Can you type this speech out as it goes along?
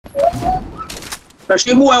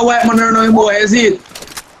She boy white man don't know boy, is it?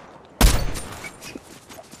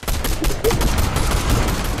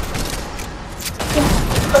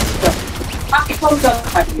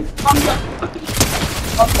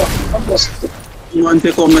 You want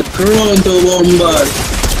to come at crown to bombard.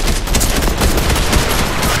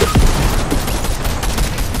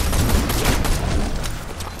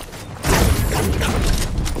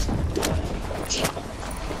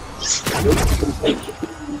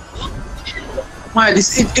 Why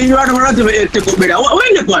this if you are not to take up better.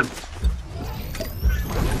 When that one?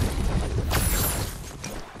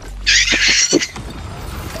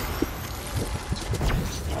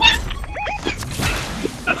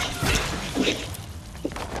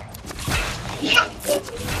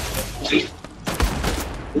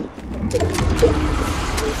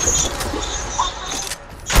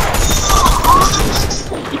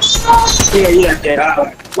 Yeah.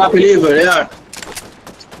 I believe it, yeah.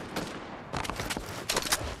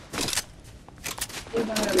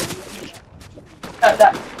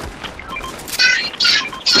 That.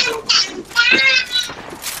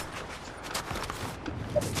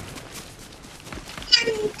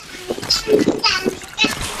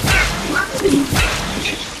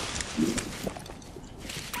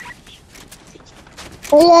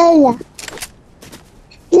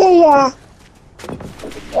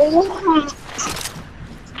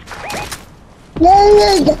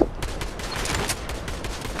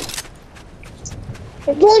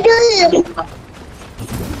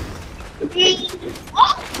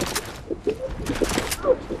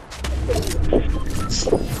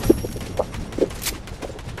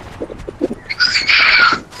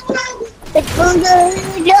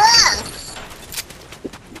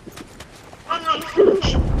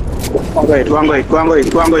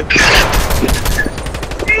 Wait.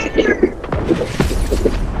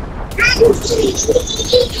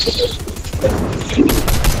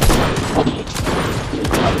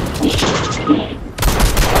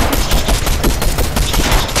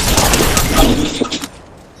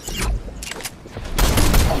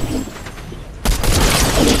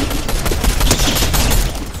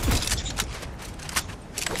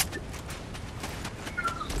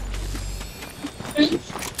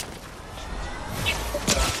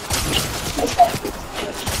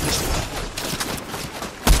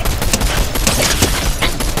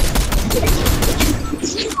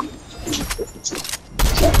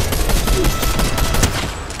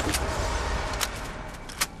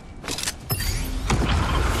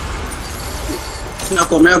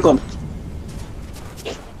 Come.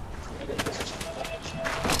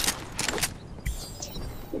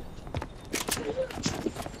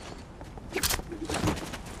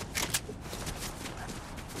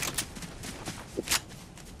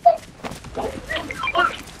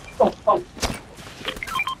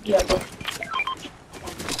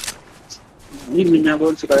 Ini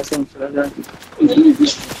nyabon sekarang sudah.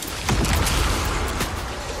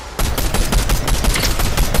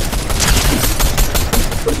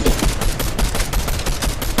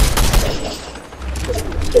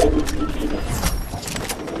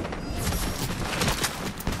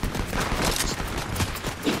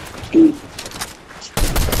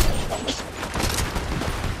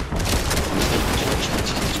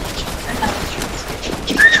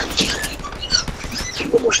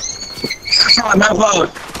 My fault.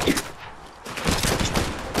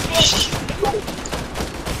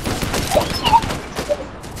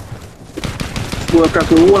 Work up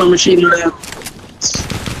the water machine there.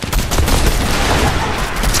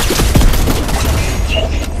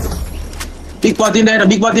 Big pot in there.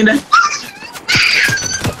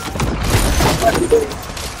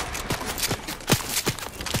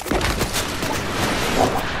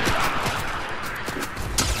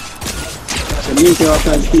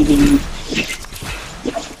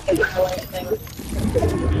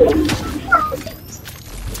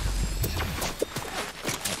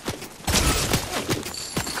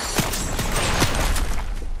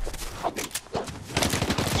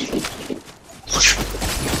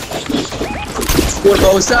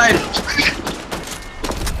 Go outside.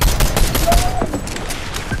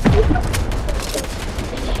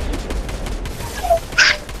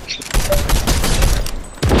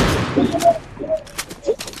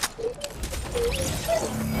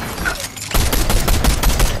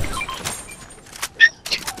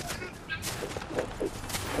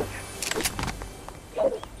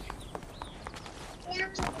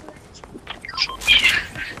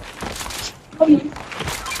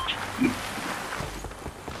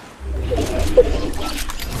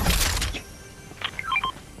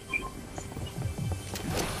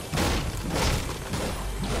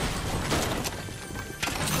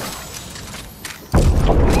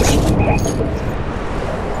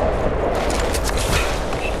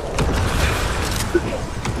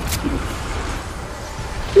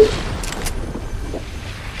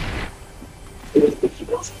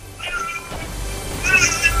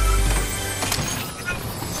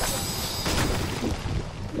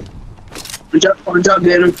 On job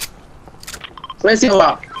then. Where's your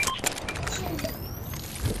walk?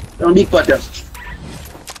 Don't be cut up.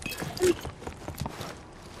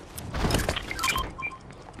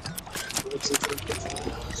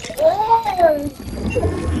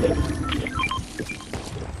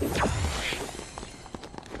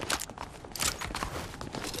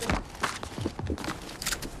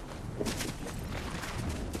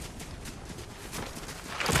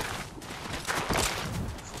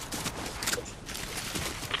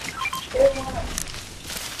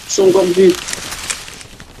 Soon come here.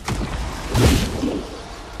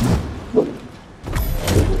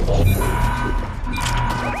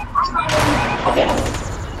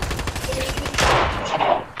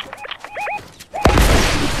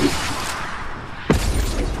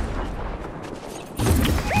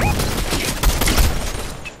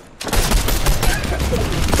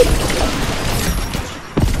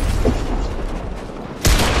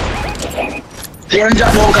 Bukan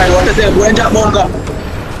jak bongkar, water saya bukan jak bongkar.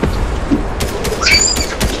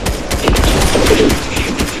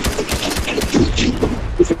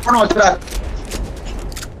 Mana terat?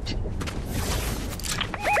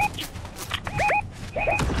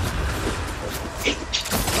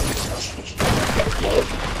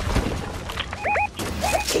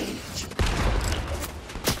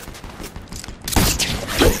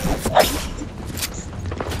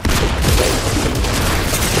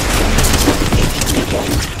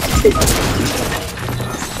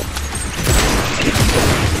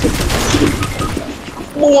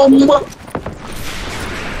 Bomba.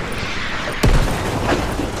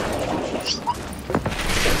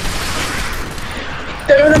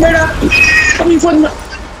 Tengok merah. Kami phone.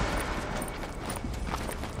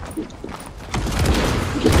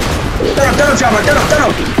 Tanam siapa?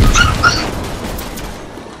 Tanam.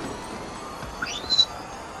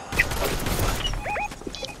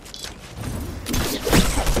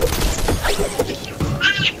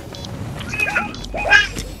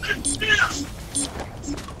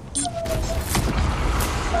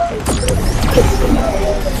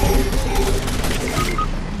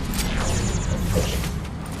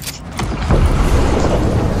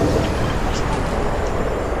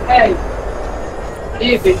 Hey,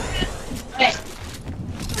 easy.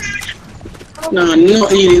 No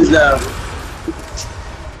healings there.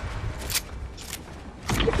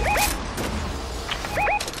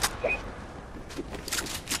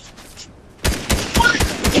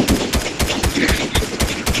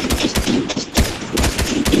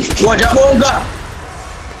 Wajah bongga.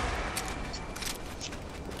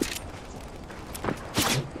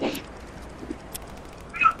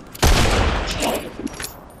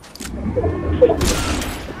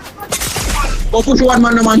 Kau push one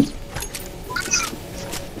man naman.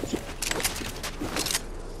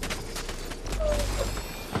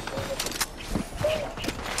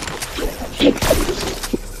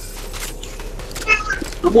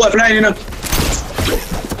 Buat fly ni na.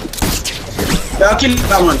 Dah kill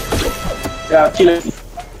kawan. Dah kill.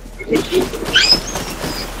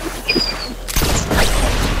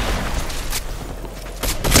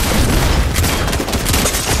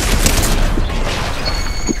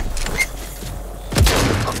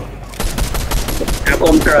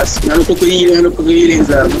 Contrast, ano po kuhiling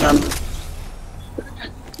sa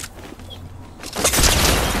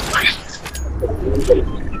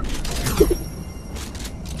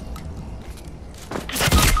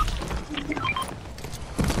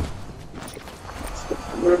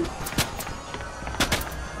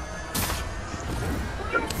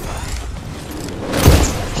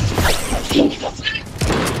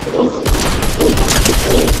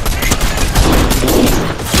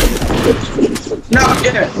Now,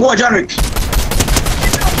 yeah, go John Wick.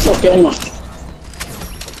 Okay, man.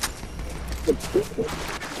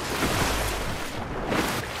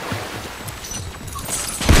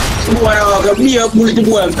 Semua orang dia boleh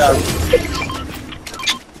dibuat dah.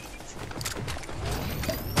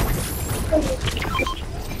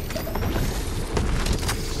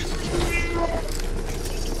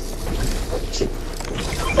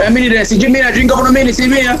 Mini deh, si Jimmy nak drink apa nama ni si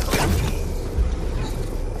Jimmy ya?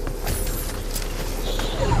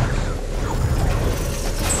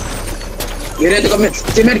 Direto kami,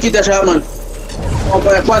 semer kita shaman. Oh,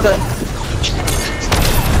 para quatro.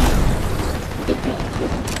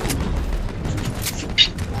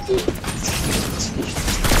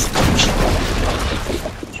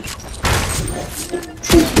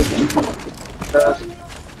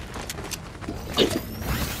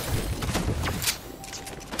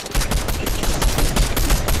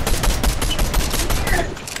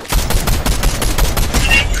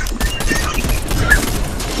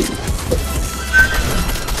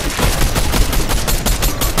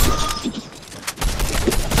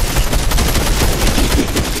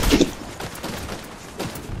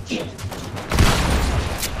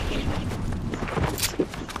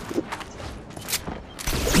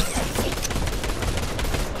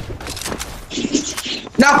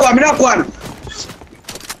 Knock one.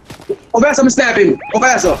 Over here, some snipe him. Over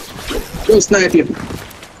here, sir. Don't snipe him.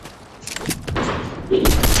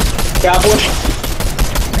 Yeah, push.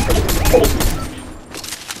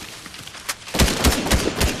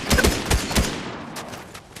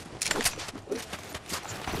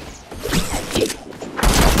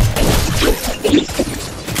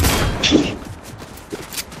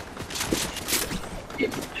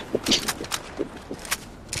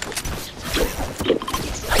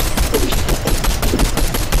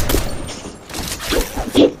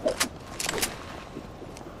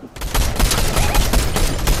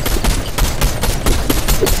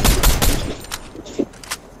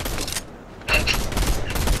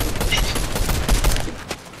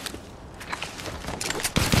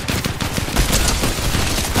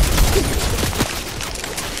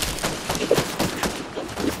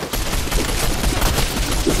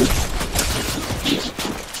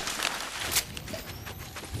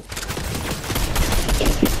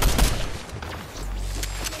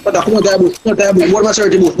 Come on, bush. Come on, bush. What am I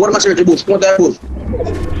searching bush? What am I searching bush? Come on, bush.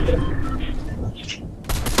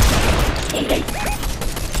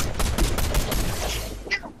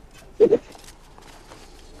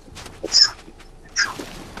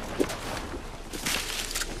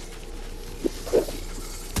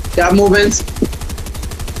 They have movements.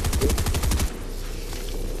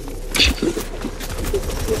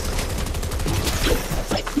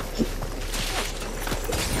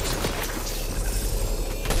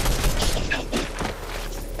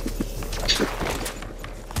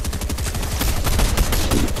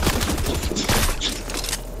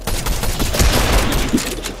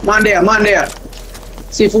 Man there.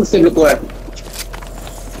 See footstep look where.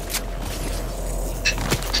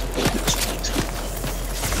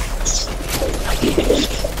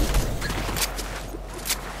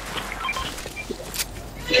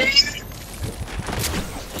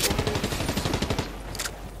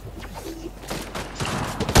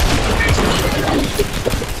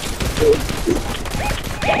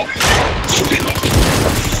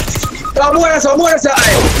 Muere esa.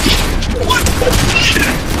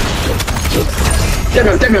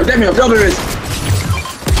 Damn him, double wrist.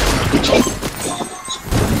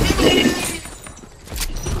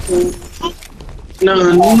 No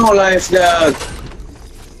life, dog.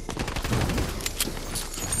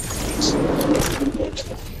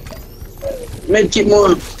 Medkit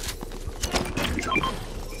more.